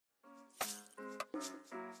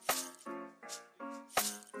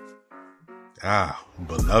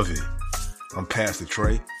Beloved, I'm Pastor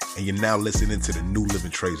Trey, and you're now listening to the New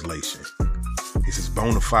Living Translation. This is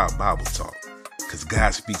Bonafide Bible Talk, because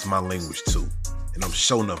God speaks my language too, and I'm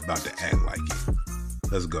sure enough about to act like it.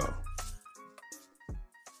 Let's go.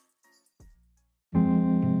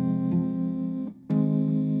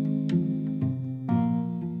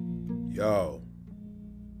 Yo,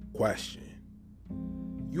 question.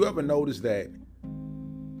 You ever notice that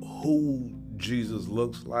who Jesus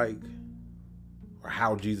looks like, or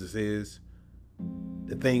how Jesus is,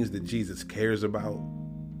 the things that Jesus cares about,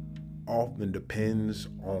 often depends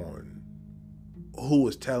on who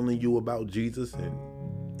is telling you about Jesus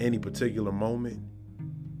in any particular moment?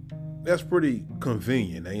 That's pretty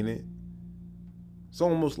convenient, ain't it? It's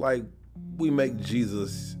almost like we make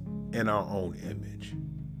Jesus in our own image.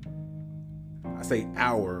 I say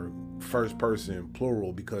our, first person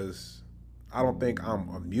plural, because I don't think I'm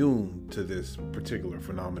immune to this particular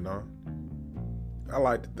phenomenon. I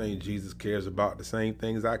like to think Jesus cares about the same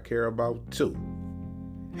things I care about too.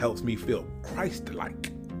 Helps me feel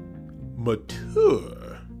Christ-like,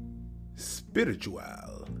 mature,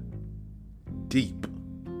 spiritual, deep.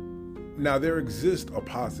 Now, there exists a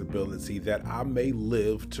possibility that I may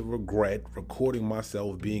live to regret recording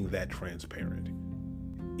myself being that transparent.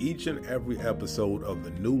 Each and every episode of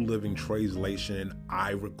the New Living Translation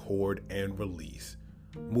I record and release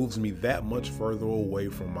moves me that much further away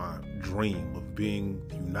from my dream of being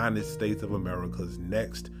the United States of America's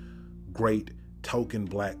next great token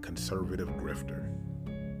black conservative grifter.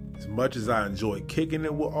 As much as I enjoy kicking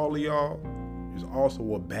it with all of y'all, there's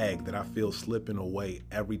also a bag that I feel slipping away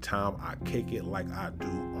every time I kick it like I do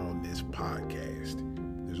on this podcast.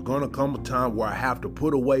 There's gonna come a time where I have to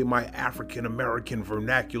put away my African American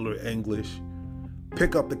vernacular English,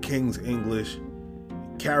 pick up the King's English,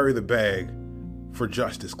 carry the bag for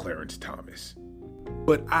Justice Clarence Thomas.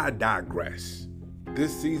 But I digress.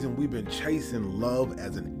 This season, we've been chasing love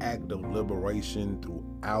as an act of liberation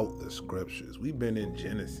throughout the scriptures. We've been in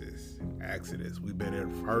Genesis, Exodus. We've been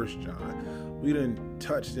in 1 John. We done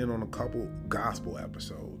touched in on a couple gospel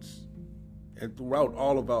episodes. And throughout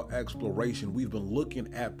all of our exploration, we've been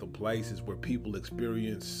looking at the places where people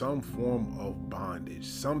experience some form of bondage,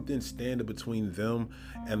 something standing between them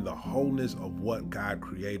and the wholeness of what God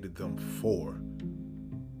created them for.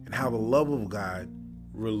 And how the love of God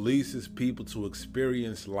releases people to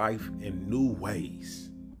experience life in new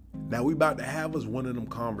ways. Now, we about to have us one of them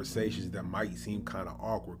conversations that might seem kind of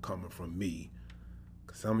awkward coming from me.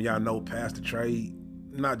 Because some of y'all know Pastor Trey,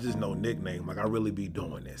 not just no nickname, like I really be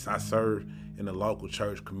doing this. I serve in the local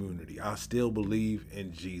church community. I still believe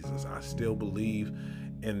in Jesus. I still believe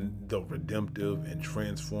in the redemptive and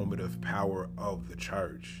transformative power of the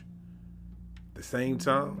church. At the same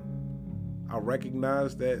time, I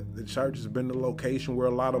recognize that the church has been the location where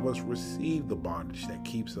a lot of us receive the bondage that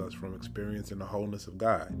keeps us from experiencing the wholeness of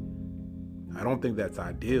God. I don't think that's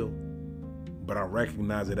ideal, but I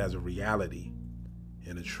recognize it as a reality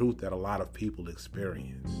and a truth that a lot of people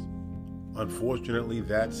experience. Unfortunately,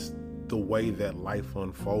 that's the way that life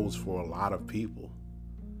unfolds for a lot of people.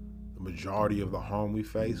 The majority of the harm we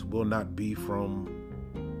face will not be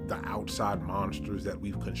from the outside monsters that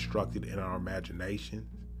we've constructed in our imaginations.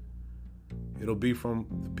 It'll be from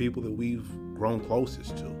the people that we've grown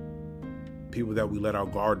closest to, people that we let our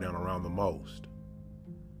guard down around the most.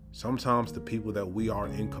 Sometimes the people that we are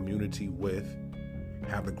in community with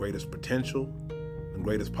have the greatest potential and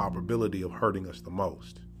greatest probability of hurting us the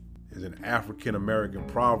most. There's an African American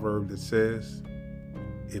proverb that says,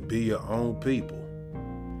 "It be your own people."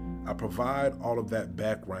 I provide all of that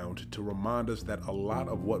background to remind us that a lot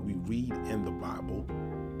of what we read in the Bible,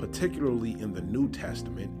 particularly in the New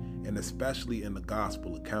Testament, and especially in the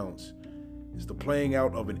gospel accounts, is the playing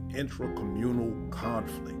out of an intra-communal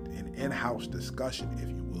conflict, an in-house discussion, if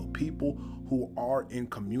you will. People who are in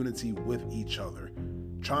community with each other,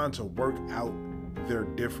 trying to work out their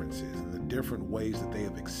differences and the different ways that they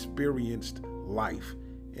have experienced life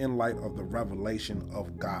in light of the revelation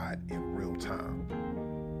of God in real time.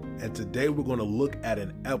 And today we're going to look at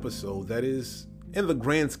an episode that is, in the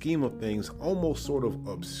grand scheme of things, almost sort of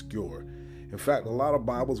obscure. In fact, a lot of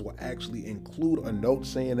Bibles will actually include a note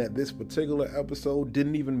saying that this particular episode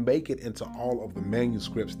didn't even make it into all of the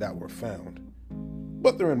manuscripts that were found.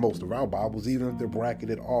 But they're in most of our Bibles, even if they're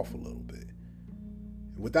bracketed off a little bit.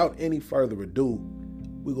 And without any further ado,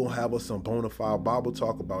 we're going to have us some bona fide Bible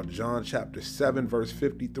talk about John chapter 7, verse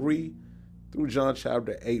 53 through John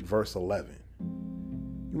chapter 8, verse 11.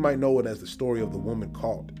 You might know it as the story of the woman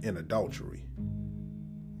caught in adultery.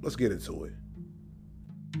 Let's get into it.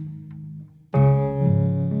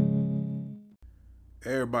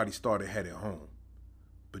 Everybody started heading home,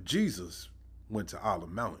 but Jesus went to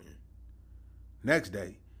Olive Mountain. Next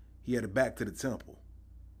day, he headed back to the temple,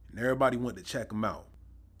 and everybody went to check him out.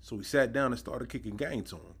 So he sat down and started kicking game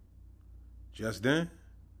to him. Just then,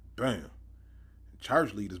 bam,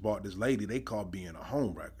 church leaders bought this lady they called being a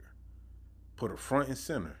homewrecker, put her front and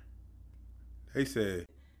center. They said,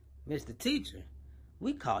 Mr. Teacher,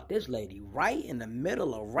 we caught this lady right in the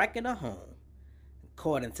middle of wrecking a home.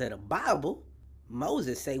 According to the Bible,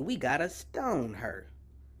 Moses say we gotta stone her.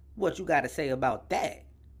 What you gotta say about that?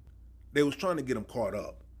 They was trying to get him caught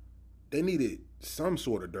up. They needed some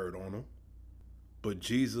sort of dirt on him. But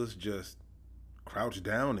Jesus just crouched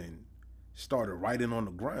down and started writing on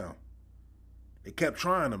the ground. They kept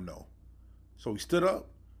trying him though. So he stood up,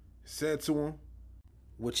 said to him,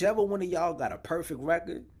 Whichever one of y'all got a perfect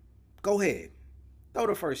record, go ahead, throw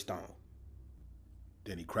the first stone.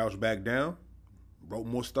 Then he crouched back down, wrote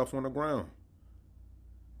more stuff on the ground.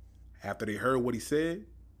 After they heard what he said,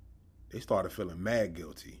 they started feeling mad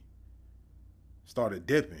guilty. Started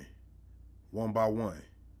dipping, one by one.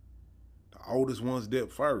 The oldest ones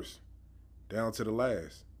dipped first, down to the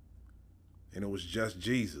last. And it was just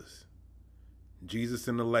Jesus. Jesus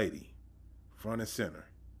and the lady, front and center.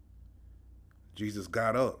 Jesus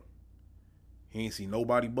got up. He ain't see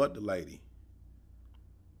nobody but the lady.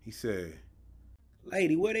 He said,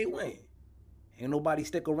 Lady, where they went? Ain't nobody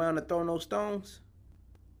stick around to throw no stones?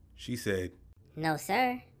 She said, No,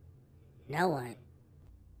 sir. No one.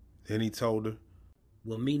 Then he told her,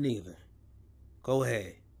 Well, me neither. Go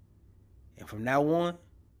ahead. And from now on,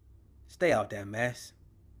 stay out that mess.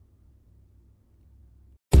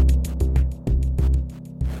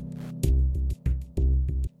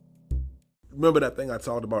 remember that thing I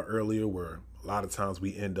talked about earlier where a lot of times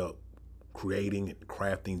we end up creating and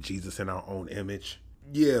crafting Jesus in our own image?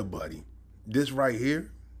 Yeah, buddy. This right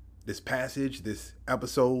here, this passage, this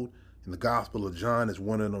episode in the Gospel of John is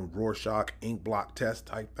one of them Rorschach ink blot test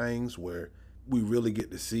type things where we really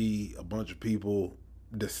get to see a bunch of people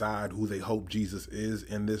decide who they hope Jesus is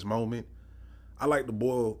in this moment. I like to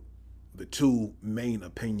boil the two main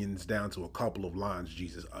opinions down to a couple of lines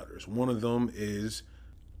Jesus utters. One of them is,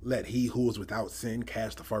 let he who is without sin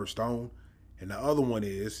cast the first stone. And the other one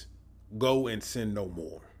is, go and sin no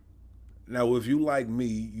more. Now, if you like me,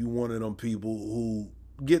 you one of them people who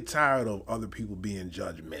get tired of other people being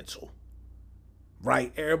judgmental,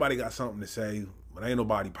 right? Everybody got something to say, but ain't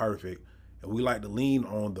nobody perfect. And we like to lean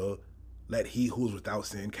on the let he who is without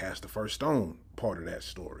sin cast the first stone part of that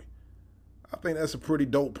story. I think that's a pretty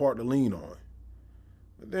dope part to lean on.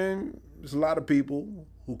 But then there's a lot of people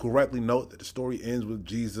who correctly note that the story ends with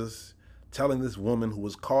Jesus telling this woman who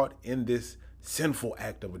was caught in this sinful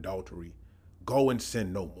act of adultery, go and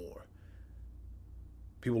sin no more.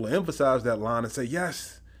 People emphasize that line and say,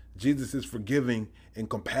 yes, Jesus is forgiving and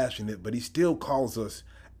compassionate, but he still calls us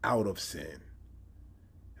out of sin.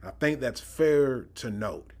 And I think that's fair to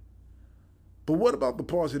note. But what about the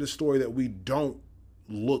parts of the story that we don't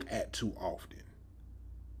look at too often?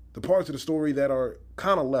 The parts of the story that are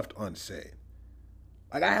kind of left unsaid.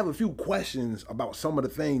 Like, I have a few questions about some of the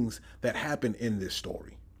things that happen in this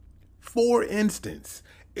story. For instance,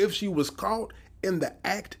 if she was caught in the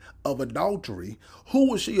act of adultery,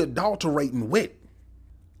 who was she adulterating with?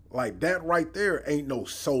 Like, that right there ain't no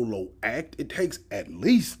solo act. It takes at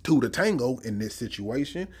least two to tango in this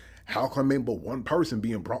situation. How come ain't but one person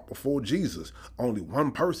being brought before Jesus? Only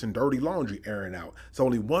one person dirty laundry airing out. It's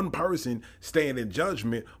only one person staying in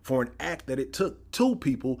judgment for an act that it took two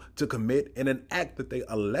people to commit and an act that they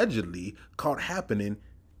allegedly caught happening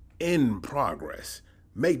in progress.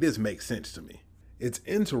 Make this make sense to me. It's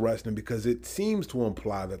interesting because it seems to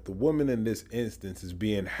imply that the woman in this instance is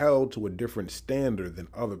being held to a different standard than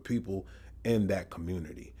other people in that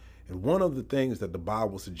community. And one of the things that the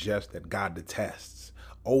Bible suggests that God detests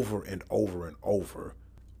over and over and over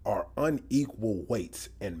are unequal weights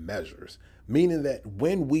and measures, meaning that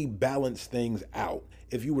when we balance things out,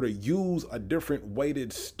 if you were to use a different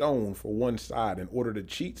weighted stone for one side in order to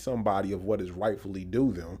cheat somebody of what is rightfully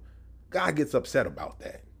due them, God gets upset about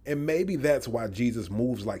that. And maybe that's why Jesus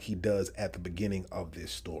moves like he does at the beginning of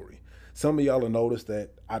this story. Some of y'all will notice that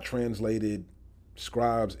I translated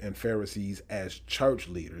scribes and Pharisees as church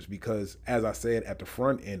leaders because, as I said at the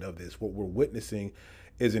front end of this, what we're witnessing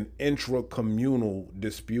is an intra-communal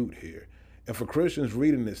dispute here. And for Christians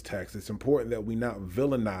reading this text, it's important that we not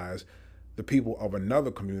villainize the people of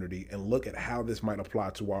another community and look at how this might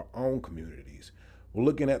apply to our own communities. We're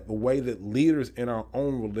looking at the way that leaders in our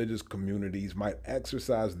own religious communities might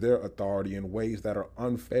exercise their authority in ways that are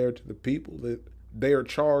unfair to the people that they are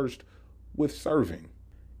charged with serving.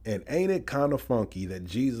 And ain't it kind of funky that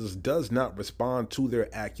Jesus does not respond to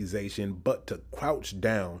their accusation, but to crouch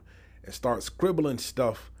down and start scribbling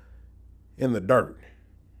stuff in the dirt?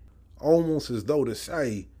 Almost as though to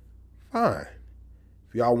say, fine,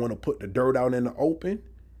 if y'all want to put the dirt out in the open,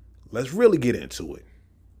 let's really get into it.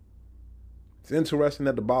 It's interesting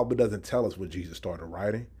that the Bible doesn't tell us what Jesus started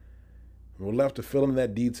writing. We're left to fill in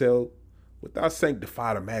that detail with our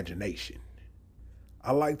sanctified imagination.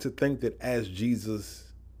 I like to think that as Jesus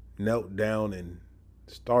knelt down and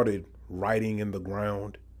started writing in the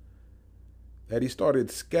ground, that he started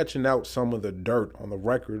sketching out some of the dirt on the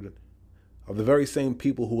record of the very same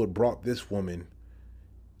people who had brought this woman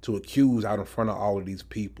to accuse out in front of all of these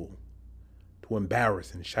people, to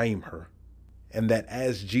embarrass and shame her. And that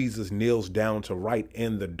as Jesus kneels down to write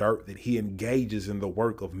in the dirt, that he engages in the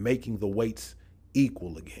work of making the weights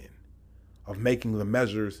equal again, of making the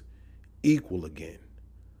measures equal again,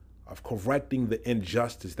 of correcting the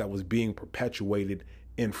injustice that was being perpetuated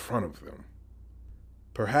in front of them.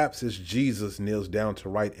 Perhaps as Jesus kneels down to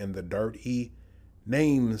write in the dirt, he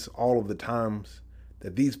names all of the times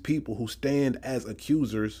that these people who stand as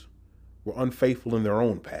accusers were unfaithful in their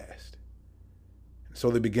own past. And so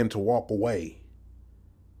they begin to walk away,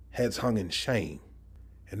 heads hung in shame.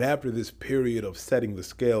 And after this period of setting the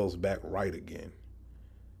scales back right again,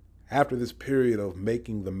 after this period of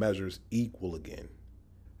making the measures equal again,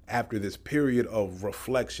 after this period of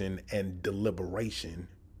reflection and deliberation,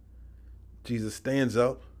 Jesus stands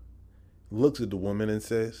up, looks at the woman and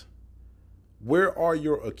says, "Where are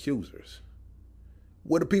your accusers?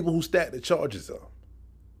 Where are the people who stacked the charges up?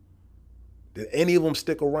 Did any of them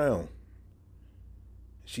stick around?"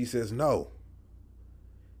 She says, "No."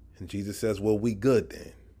 And Jesus says, "Well, we good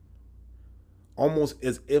then." Almost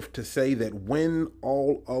as if to say that when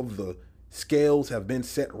all of the scales have been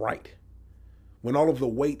set right, when all of the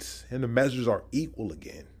weights and the measures are equal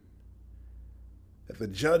again, that the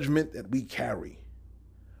judgment that we carry,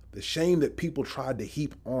 the shame that people tried to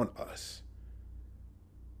heap on us,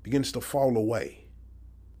 begins to fall away.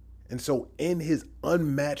 And so in his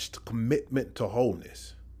unmatched commitment to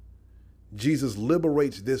wholeness, Jesus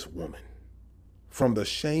liberates this woman from the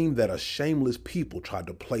shame that a shameless people tried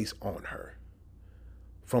to place on her,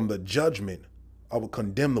 from the judgment of a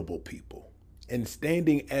condemnable people. And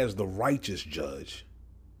standing as the righteous judge,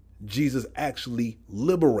 Jesus actually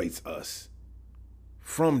liberates us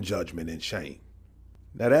from judgment and shame.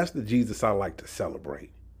 Now that's the Jesus I like to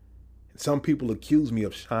celebrate. And some people accuse me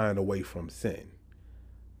of shying away from sin,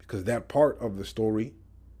 because that part of the story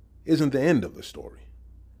isn't the end of the story.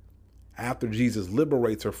 After Jesus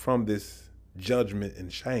liberates her from this judgment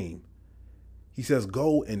and shame, he says,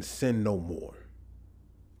 "Go and sin no more."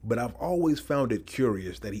 But I've always found it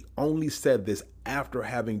curious that he only said this after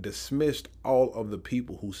having dismissed all of the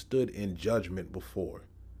people who stood in judgment before.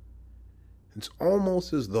 It's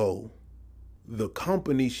almost as though the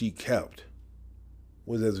company she kept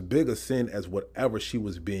was as big a sin as whatever she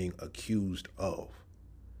was being accused of.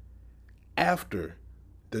 After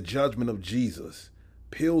the judgment of Jesus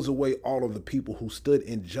peels away all of the people who stood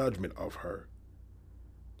in judgment of her,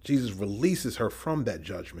 Jesus releases her from that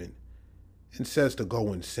judgment and says to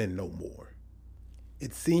go and sin no more.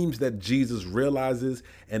 It seems that Jesus realizes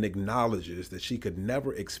and acknowledges that she could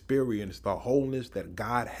never experience the wholeness that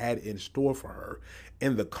God had in store for her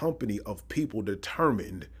in the company of people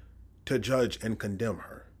determined to judge and condemn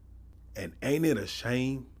her. And ain't it a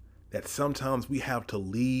shame that sometimes we have to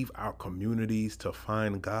leave our communities to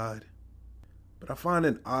find God? But I find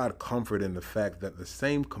an odd comfort in the fact that the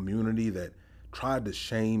same community that tried to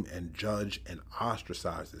shame and judge and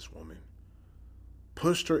ostracize this woman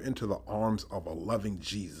pushed her into the arms of a loving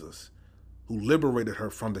Jesus who liberated her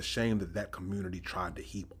from the shame that that community tried to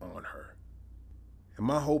heap on her. And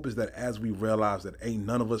my hope is that as we realize that ain't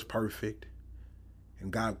none of us perfect, and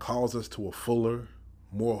God calls us to a fuller,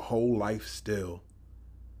 more whole life still,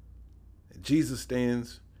 Jesus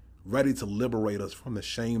stands ready to liberate us from the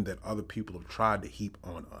shame that other people have tried to heap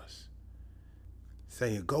on us,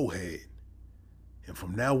 saying, "Go ahead, and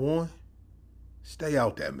from now on, stay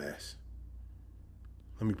out that mess."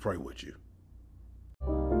 Let me pray with you.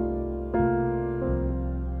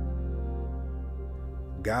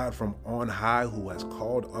 God from on high, who has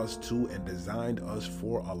called us to and designed us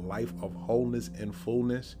for a life of wholeness and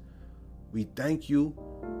fullness, we thank you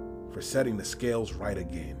for setting the scales right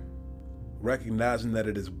again. Recognizing that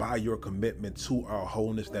it is by your commitment to our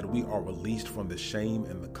wholeness that we are released from the shame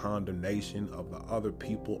and the condemnation of the other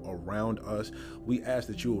people around us, we ask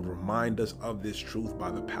that you would remind us of this truth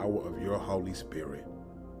by the power of your Holy Spirit.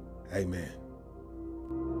 Amen.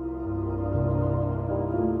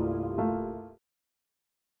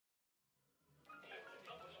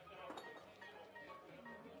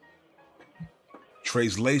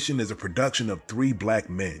 Translation is a production of Three Black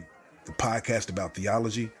Men, the podcast about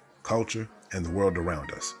theology, culture, and the world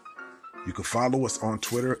around us. You can follow us on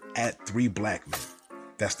Twitter at 3 Black Men.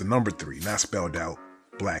 That's the number 3, not spelled out,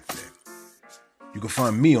 Black Men. You can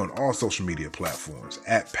find me on all social media platforms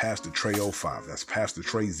at Pastor Trey05. That's Pastor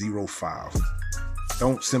Trey05.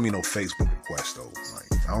 Don't send me no Facebook requests though.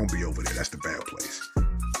 I don't be over there. That's the bad place.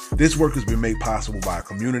 This work has been made possible by a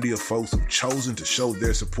community of folks who've chosen to show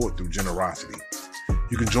their support through generosity.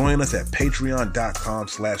 You can join us at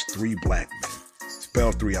patreon.com/3blackmen.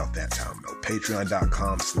 Spell 3 out that time though.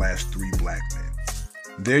 Patreon.com/3blackmen.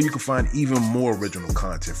 There you can find even more original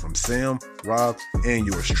content from Sam, Rob, and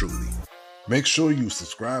yours truly. Make sure you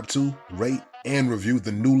subscribe to, rate, and review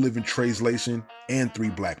the New Living Translation and 3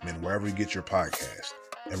 Black Men wherever you get your podcast.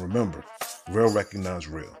 And remember, real recognize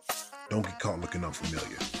real. Don't get caught looking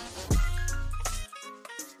unfamiliar.